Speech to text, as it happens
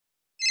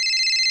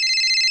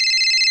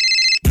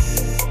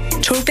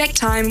Talkback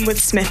Time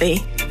with Smithy.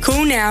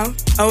 Call now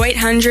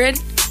 0800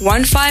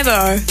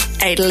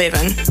 150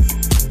 811.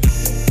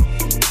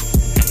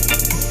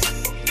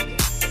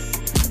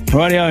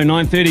 Rightio,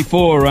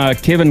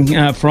 9:34. Kevin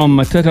from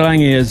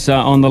Tutarangi is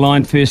on the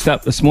line first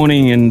up this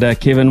morning, and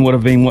Kevin would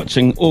have been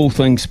watching all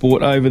things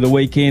sport over the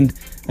weekend.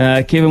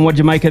 Kevin, what did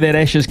you make of that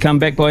Ashes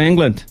comeback by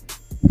England?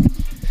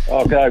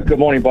 Good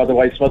morning, by the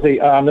way, Smithy.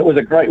 It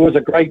was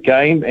a great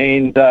game,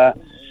 and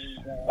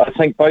I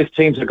think both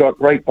teams have got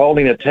great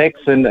bowling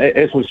attacks. And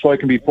as we've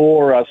spoken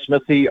before,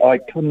 Smithy, I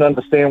couldn't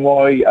understand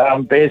why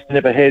Baz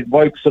never had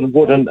Wokes and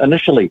Wood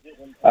initially.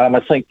 I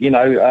think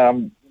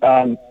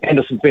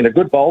Anderson's been a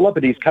good bowler,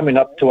 but he's coming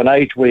up to an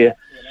age where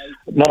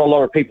not a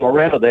lot of people are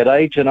around at that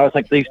age. And I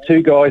think these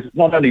two guys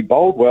not only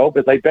bowled well,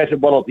 but they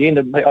batted well at the end.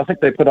 And I think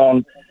they put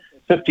on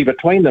 50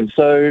 between them.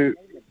 So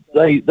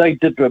they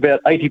did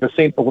about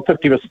 80% or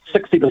 50 or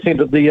 60%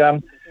 of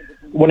the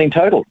winning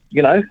total,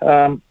 and I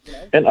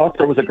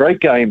thought it was a great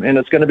game, and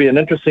it's going to be an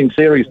interesting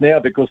series now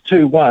because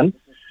 2-1,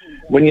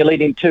 when you're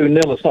leading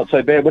 2-0, it's not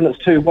so bad. When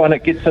it's 2-1,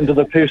 it gets into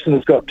the person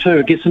who's got two,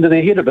 it gets into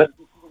their head a bit.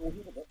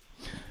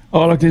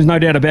 Oh, look, there's no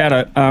doubt about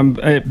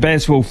it.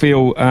 Baz will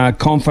feel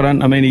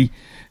confident. I mean,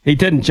 he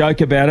didn't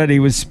joke about it. He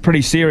was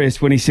pretty serious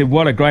when he said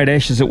what a great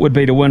Ashes it would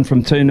be to win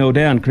from 2-0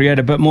 down, create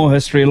a bit more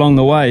history along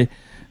the way.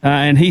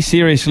 And he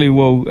seriously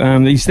will.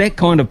 He's that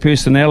kind of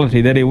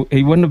personality that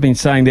he wouldn't have been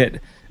saying that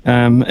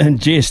in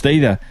jest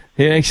either.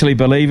 He actually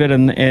believe it,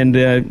 and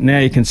now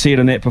you can see it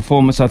in that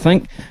performance. I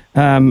think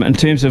in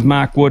terms of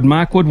Mark Wood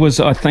was,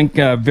 I think,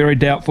 very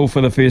doubtful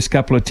for the first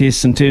couple of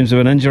tests in terms of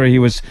an injury. He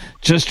was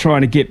just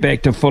trying to get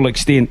back to full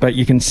extent, but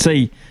you can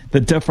see the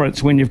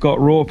difference when you've got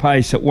raw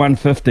pace at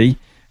 150,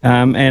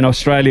 and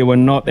Australia were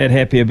not that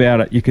happy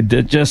about it. You could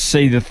just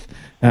see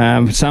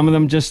some of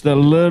them just a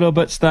little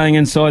bit staying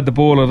inside the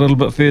ball a little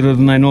bit further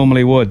than they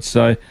normally would.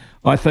 So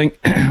I think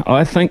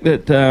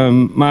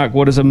that Mark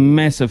Wood is a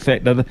massive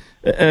factor.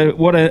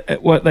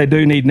 What they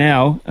do need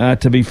now,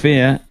 to be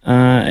fair,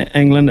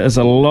 England, is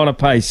a lot of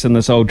pace in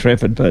this Old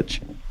Trafford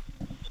pitch.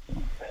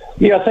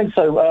 Yeah, I think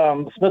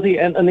so, Smithy.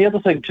 And the other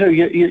thing too,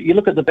 you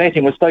look at the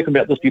batting. We've spoken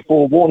about this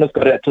before. Warner's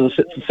got out to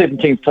the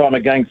 17th time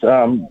against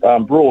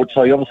Broad,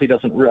 so he obviously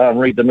doesn't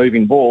read the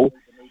moving ball.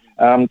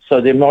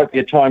 So there might be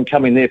a time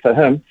coming there for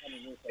him.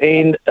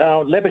 And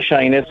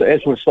Labuschagne,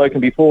 as we've spoken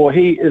before,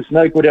 he is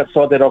no good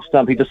outside that off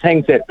stump. He just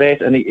hangs that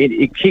bat and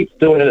he keeps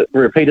doing it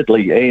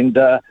repeatedly. And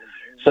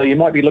so you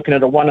might be looking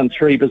at a 1 and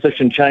 3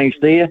 position change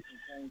there.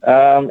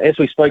 As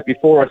we spoke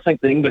before, I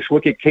think the English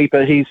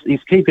wicket-keeper,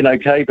 he's keeping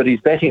okay, but his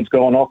batting's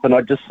gone off, and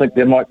I just think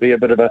there might be a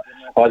bit of a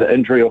either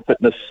injury or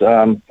fitness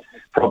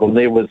problem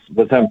there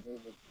with him.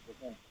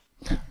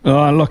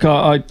 Look,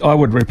 I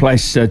would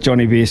replace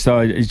Johnny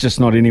Bairstow. He's just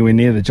not anywhere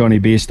near the Johnny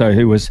Bairstow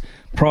who was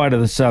prior to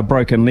this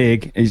broken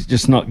leg. He's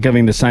just not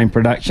giving the same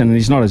production, and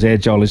he's not as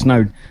agile. There's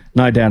no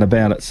doubt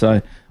about it.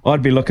 So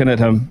I'd be looking at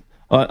him.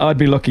 I'd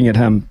be looking at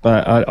him,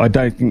 but I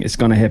don't think it's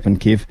going to happen,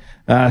 Kev.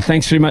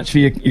 Thanks very much for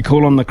your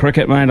call on the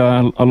cricket, mate.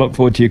 I look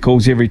forward to your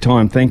calls every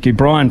time. Thank you.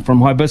 Brian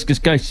from Hibiscus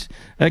Coast.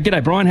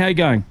 G'day, Brian. How are you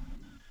going?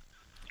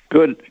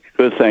 Good,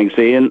 thanks,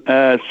 Ian.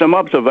 Some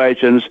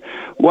observations.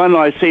 One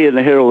I see in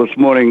the Herald this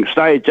morning,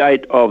 stage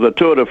 8 of the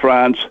Tour de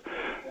France,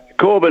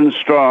 Corbin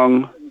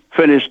Strong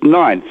finished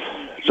 9th.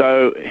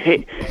 So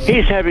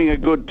he's having a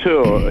good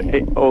tour,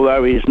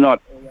 although he's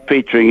not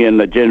featuring in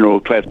the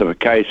general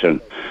classification.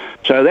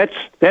 So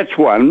that's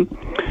one.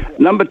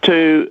 Number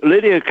 2,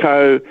 Lydia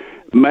Ko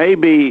may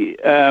be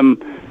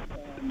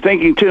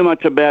thinking too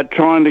much about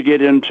trying to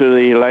get into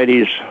the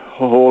Ladies'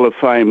 Hall of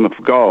Fame of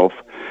golf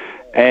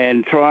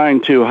and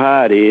trying too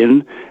hard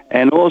in,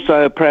 and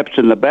also perhaps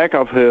in the back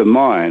of her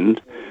mind,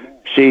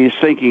 she's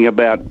thinking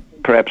about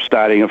perhaps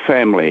starting a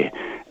family.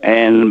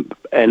 And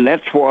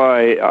that's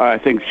why I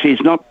think she's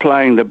not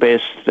playing the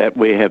best that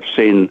we have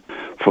seen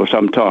for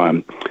some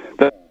time.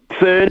 The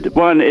third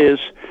one is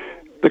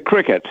the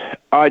cricket.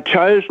 I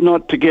chose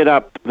not to get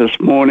up this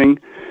morning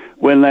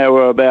when they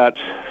were about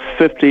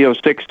 50 or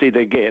 60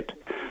 to get.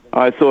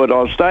 I thought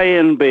I'll stay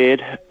in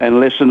bed and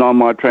listen on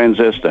my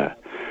transistor.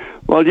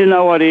 Well, you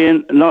know what,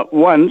 Ian? Not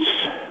once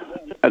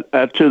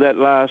to that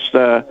last,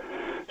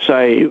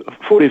 say,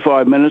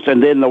 45 minutes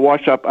and then the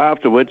wash-up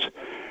afterwards,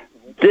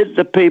 did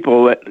the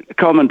people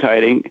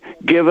commentating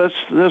give us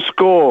the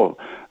score,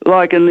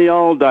 like in the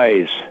old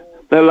days,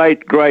 the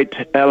late, great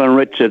Alan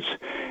Richards.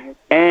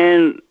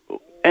 And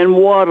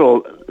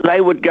Waddle,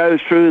 they would go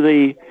through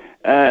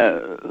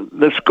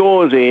the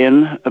scores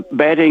in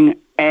batting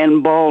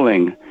and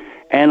bowling.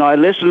 And I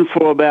listened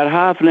for about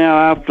half an hour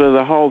after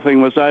the whole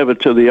thing was over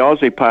to the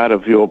Aussie part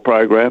of your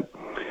program,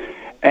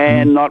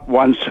 and not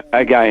once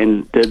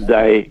again did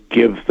they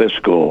give the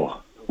score.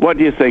 What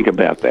do you think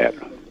about that?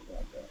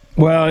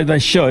 Well, they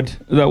should.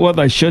 What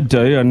they should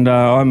do, and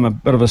I'm a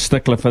bit of a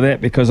stickler for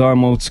that because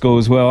I'm old school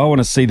as well. I want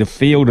to see the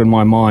field in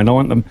my mind. I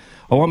want them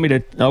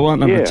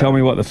to tell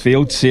me what the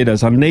field set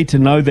is. I need to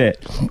know that.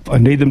 I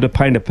need them to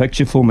paint a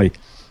picture for me.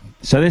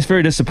 So that's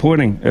very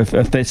disappointing if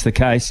that's the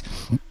case.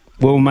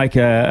 we'll make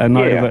a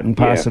note of it and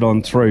pass it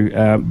on through.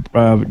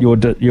 If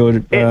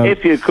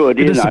you could,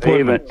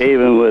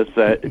 even with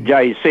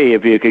JC,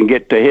 if you can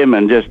get to him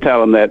and just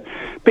tell him that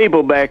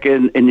people back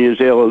in New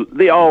Zealand,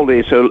 the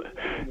oldies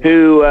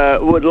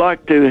who would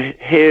like to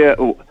hear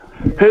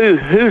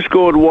who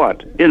scored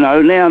what, now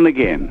and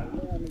again.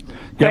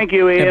 Thank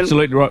you, Ian.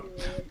 Absolutely right.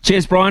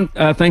 Cheers, Brian.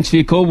 Thanks for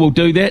your call. We'll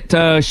do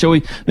that. Shall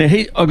we? Now,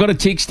 I got a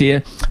text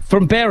here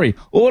from Barry.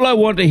 All I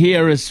want to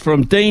hear is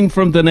from Dean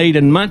from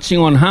Dunedin, munching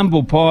on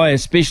humble pie,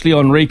 especially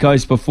on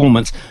Rico's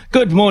performance.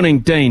 Good morning,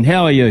 Dean.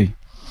 How are you?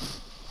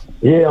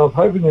 Yeah, I was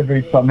hoping there'd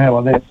be something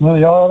out like that.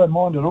 Smithy, I don't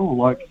mind at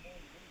all.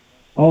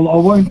 I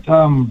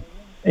won't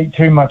eat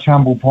too much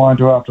humble pie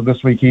until after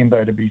this weekend,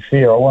 though, to be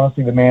fair. I want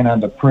to see the man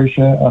under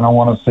pressure, and I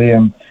want to see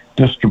him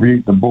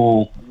distribute the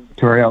ball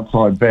to our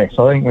outside backs.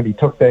 I think when he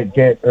took that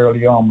gap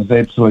early on was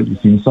absolutely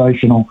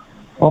sensational.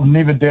 I've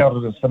never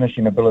doubted his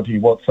finishing ability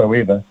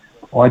whatsoever.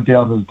 I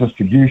doubt his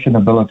distribution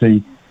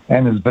ability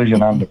and his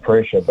vision under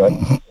pressure. But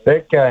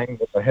that game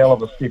was a hell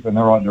of a step in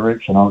the right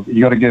direction.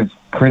 You got to give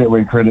credit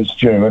where credit's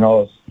due, and I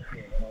was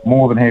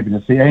more than happy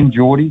to see. And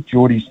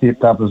Geordie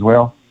stepped up as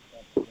well.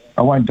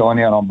 I won't dine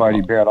out on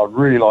Bodie Barrett. I'd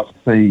really like to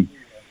see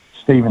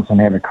Stevenson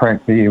have a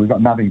crack there. We've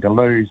got nothing to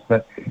lose.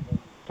 But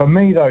for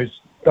me, those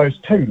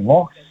two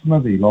locks,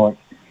 Smithy, I've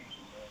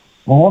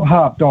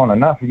harped on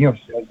enough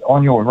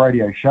on your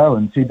radio show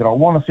and said that I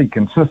want to see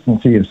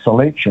consistency of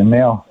selection.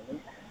 Now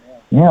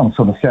I'm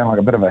sort of sounding like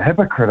a bit of a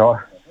hypocrite.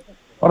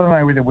 I don't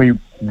know whether we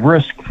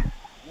risk... I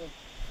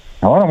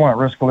don't want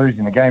to risk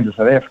losing the game to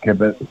South Africa,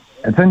 but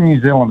it's in New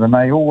Zealand and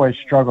they always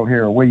struggle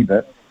here a wee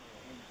bit.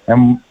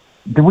 And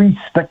do we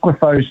stick with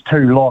those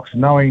two locks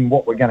knowing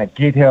what we're going to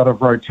get out of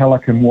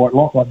Rotelic and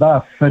Whitelock? Like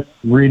they're fit,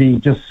 ready,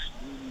 just...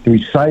 Do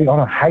we say... I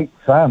don't hate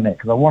saying that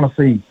because I want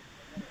to see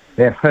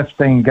our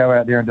 15 go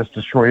out there and just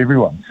destroy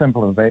everyone.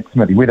 Simple as that,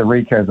 Smithy. Whether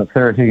Rico's at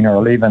 13 or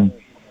 11,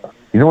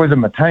 he's always in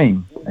my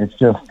team. It's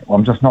just...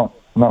 I'm just not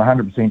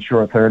 100%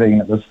 sure at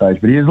 13 at this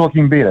stage. But he is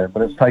looking better,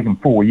 but it's taken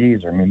 4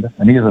 years, remember?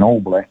 And he is an All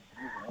Black.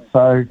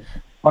 So,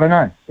 I don't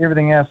know.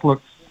 Everything else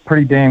looks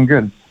pretty damn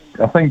good.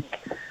 I think...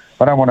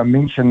 I don't want to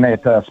mention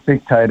that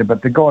Spectator,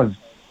 but the guys...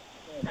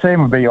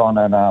 Sam would be on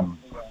an...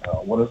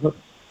 what is it?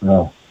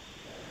 No.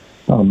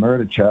 Not a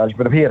murder charge,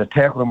 but if he had to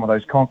tackle him with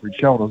those concrete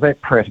shoulders,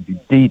 that Pratt would be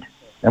dead.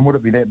 And would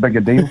it be that big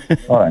a deal? I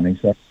don't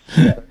think so.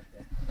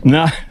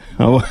 Yeah.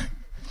 No.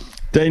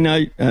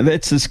 Dino,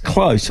 that's as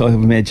close, I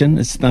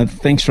imagine.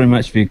 Thanks very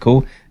much for your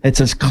call.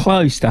 It's as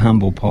close to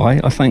humble pie.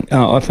 I think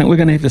we're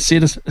going to have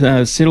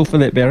to settle for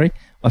that, Barry.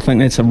 I think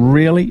that's a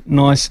really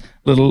nice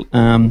little...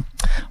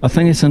 I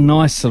think it's a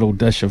nice little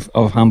dish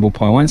of humble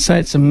pie. I won't say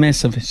it's a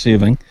massive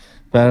serving,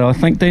 but I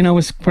think Dino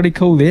was pretty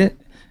cool there.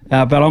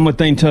 But I'm with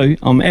Dean too.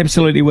 I'm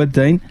absolutely with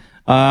Dean.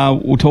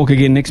 We'll talk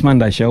again next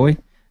Monday, shall we?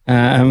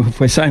 If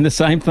we're saying the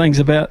same things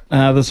about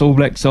this All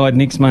Black side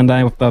next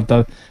Monday,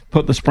 they've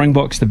put the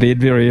Springboks to bed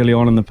very early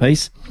on in the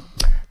piece.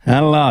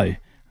 Hello.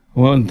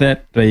 Wouldn't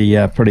that be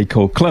pretty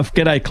cool? Cliff,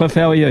 g'day Cliff,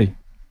 how are you?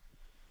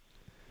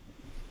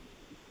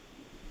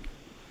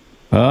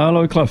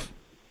 Hello, Cliff.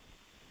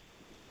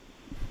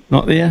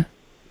 Not there?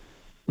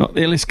 Not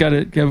there. Let's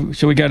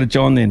shall we go to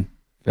John then,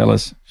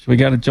 fellas? Shall we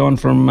go to John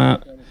from...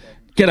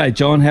 G'day,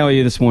 John. How are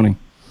you this morning?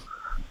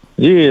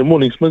 Yeah,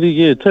 morning, Smithy.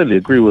 Yeah, totally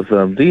agree with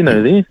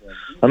Dino there.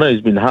 I know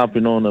he's been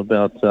harping on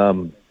about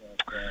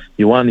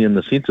Ioane in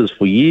the centres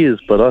for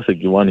years, but I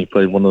think Ioane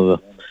played one of the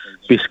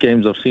best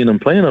games I've seen him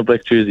play in a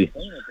black jersey.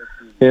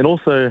 And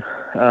also,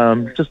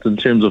 just in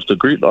terms of the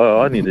group,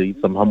 I need to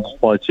eat some humble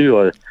pie too.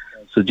 I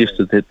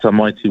suggested that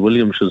Tamaiti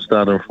Williams should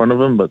start in front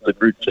of him, but the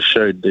group just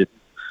showed that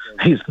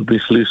he's the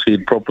best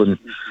loose-head prop in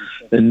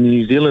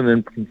New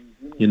Zealand and,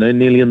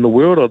 nearly in the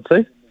world, I'd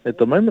say, at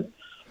the moment.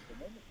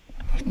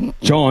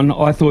 John,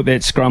 I thought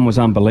that scrum was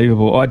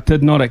unbelievable. I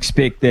did not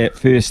expect that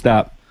first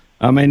up.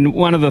 I mean,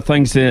 one of the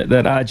things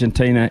that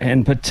Argentina,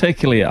 and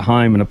particularly at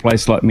home in a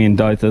place like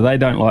Mendoza, they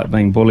don't like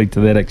being bullied to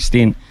that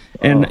extent.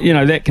 And,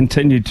 that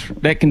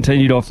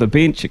continued off the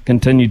bench. It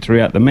continued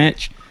throughout the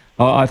match.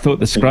 I thought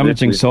the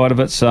scrummaging side of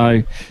it,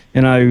 so,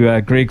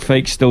 Greg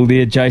Feek's still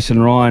there,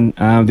 Jason Ryan,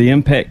 the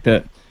impact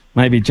that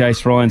maybe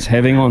Jace Ryan's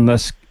having on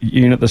this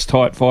unit, this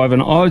tight five.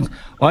 And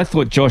I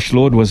thought Josh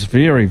Lord was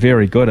very,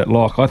 very good at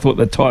lock. I thought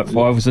the tight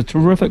five was a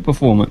terrific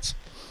performance.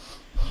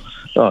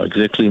 Oh,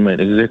 exactly, mate,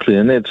 exactly.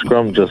 And that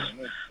scrum just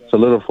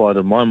solidified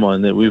in my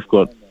mind that we've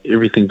got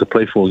everything to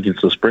play for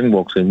against the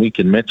Springboks and we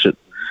can match it,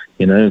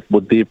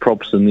 with their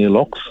props and their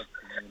locks.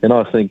 And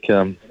I think,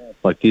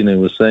 like Dino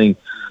was saying,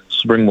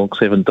 Springboks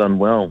haven't done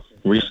well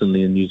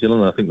recently in New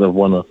Zealand. I think they've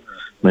won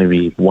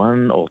maybe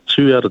 1 or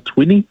 2 out of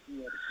 20 in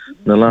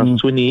the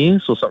last 20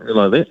 years or something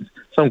like that.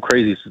 Some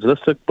crazy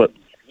statistic, but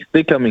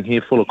they're coming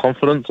here full of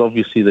confidence.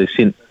 Obviously, they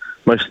sent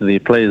most of their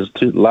players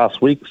to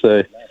last week,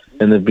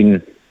 and they've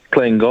been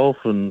playing golf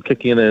and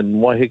kicking it in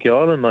Waiheke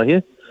Island, I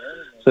hear.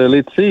 So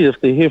let's see if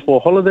they're here for a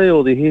holiday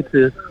or they're here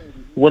to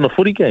win a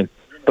footy game.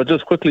 But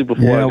just quickly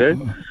before I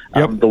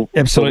go,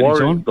 absolutely,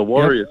 John. The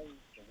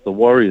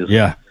Warriors.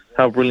 Yeah.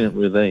 How brilliant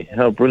were they?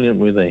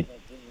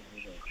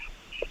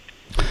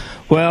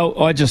 Well,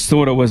 I just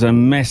thought it was a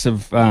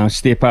massive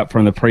step up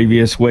from the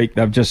previous week.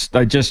 They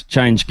just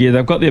changed gear.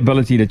 They've got the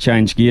ability to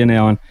change gear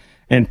now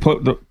and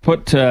put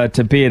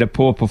to bed a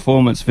poor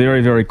performance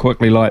very, very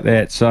quickly like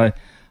that. So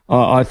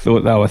I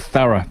thought they were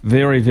thorough,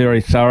 very,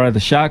 very thorough. The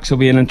Sharks will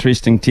be an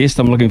interesting test.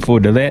 I'm looking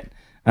forward to that.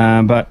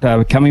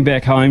 But coming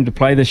back home to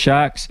play the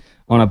Sharks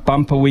on a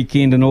bumper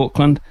weekend in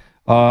Auckland,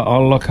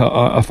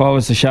 if I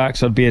was the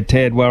Sharks, I'd be a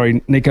tad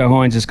worried. Nico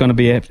Hines is going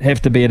to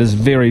have to be at his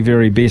very,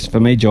 very best for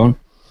me, John.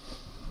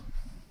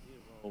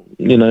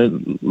 You know,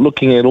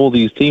 looking at all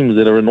these teams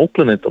that are in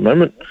Auckland at the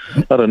moment,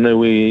 I don't know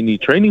where any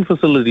training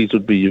facilities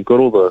would be. You've got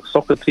all the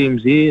soccer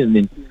teams here, and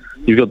then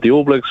you've got the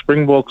All Blacks,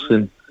 Springboks,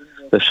 and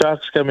the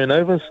Sharks coming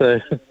over,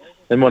 so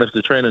they might have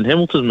to train in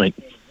Hamilton, mate.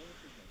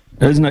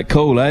 Isn't it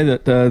cool,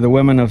 that the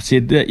women have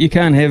said that you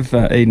can't have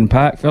Eden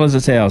Park, fellas,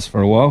 it's ours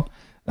for a while.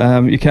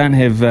 You can't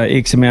have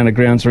X amount of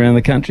grounds around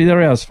the country,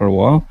 they're ours for a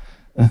while.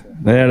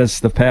 That is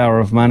the power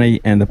of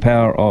money and the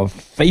power of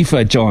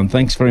FIFA, John.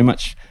 Thanks very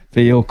much for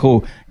your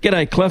call.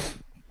 G'day, Cliff.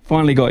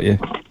 Finally got you.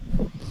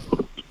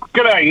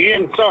 G'day,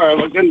 Ian. Sorry,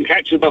 I didn't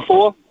catch you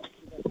before.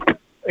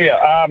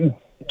 Yeah,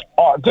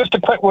 just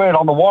a quick word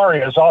on the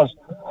Warriors. I was,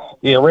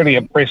 really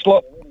impressed.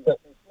 Look,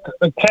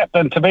 the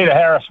captain, Tamita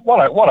Harris,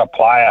 what a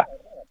player.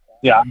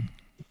 Yeah,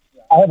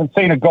 I haven't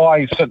seen a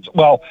guy since,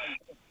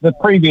 the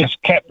previous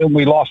captain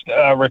we lost,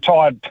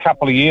 retired a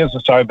couple of years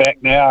or so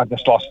back now. I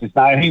just lost his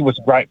name. He was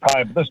a great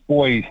player, but this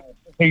boy,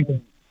 he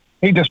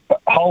just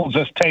holds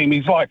his team.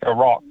 He's like a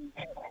rock.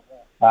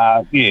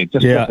 Good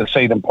to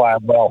see them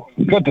playing well.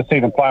 Good to see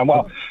them playing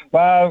well.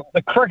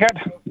 The cricket,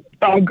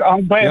 I'm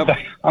glad. Yep.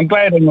 I'm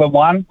glad England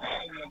won.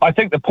 I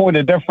think the point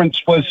of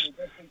difference was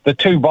the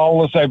two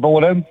bowlers they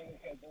brought in,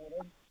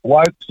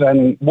 Wokes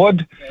and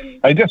Wood.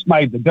 They just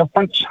made the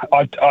difference.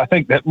 I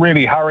think that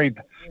really hurried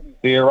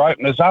their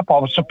openers up. I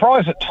was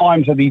surprised at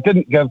times that he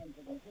didn't give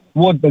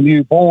Wood the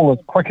new ball as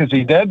quick as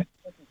he did.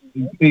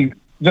 He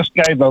just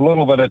gave him a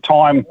little bit of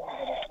time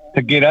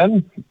to get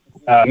in.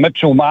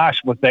 Mitchell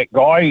Marsh was that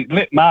guy.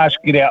 Let Marsh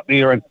get out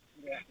there and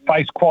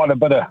face quite a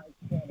bit of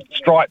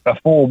strike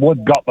before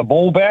Wood got the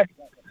ball back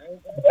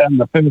in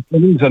the first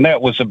innings, and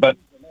that was a bit,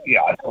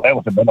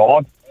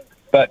 odd.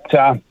 But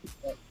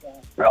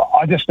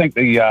I just think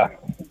the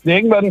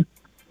England,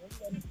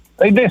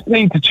 they just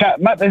need to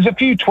chat. There's a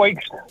few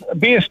tweaks.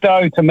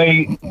 Bairstow, to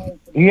me,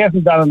 he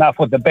hasn't done enough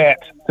with the bat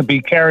to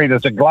be carried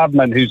as a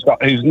gloveman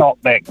who's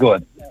not that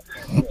good.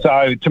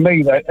 So to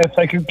me, if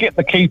they could get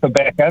the keeper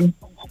back in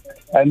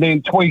and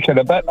then tweak it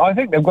a bit, I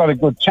think they've got a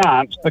good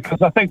chance,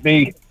 because I think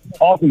the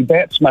Aussie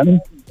batsmen,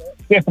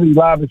 Stephanie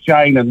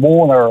Labuschagne and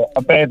Warner,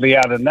 are badly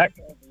out of nick,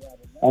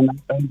 and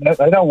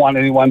they don't want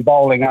anyone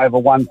bowling over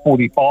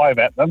 145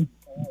 at them.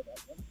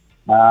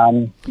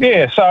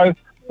 So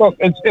look,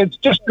 it's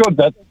just good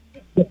that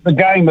the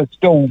game is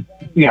still,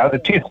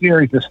 the Test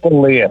series is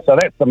still there. So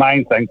that's the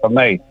main thing for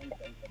me.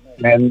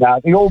 And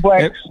the All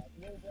Blacks,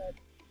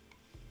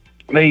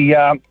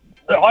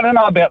 I don't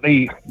know about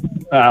the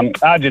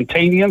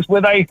Argentinians.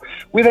 Were they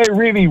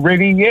really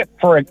ready yet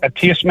for a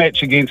Test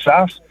match against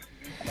us?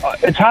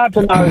 It's hard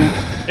to know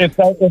if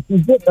you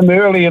get them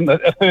early in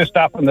the first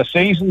up in the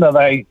season. Are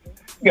they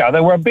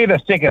were a better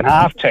second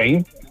half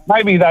team.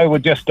 Maybe they were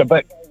just a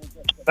bit.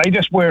 They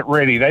just weren't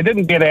ready. They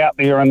didn't get out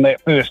there in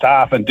that first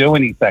half and do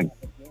anything.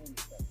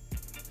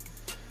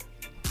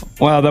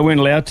 Well, they weren't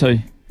allowed to.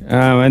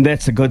 And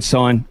that's a good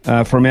sign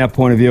from our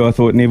point of view. I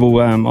thought, Neville,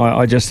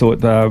 I just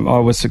thought I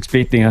was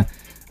expecting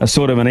a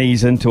sort of an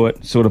ease into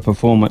it sort of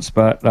performance,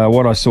 but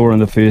what I saw in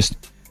the first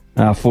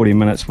 40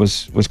 minutes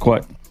was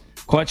quite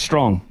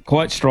strong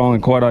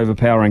and quite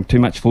overpowering. Too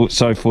much for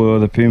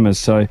the Pumas.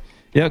 So,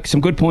 yeah,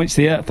 some good points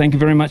there. Thank you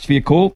very much for your call.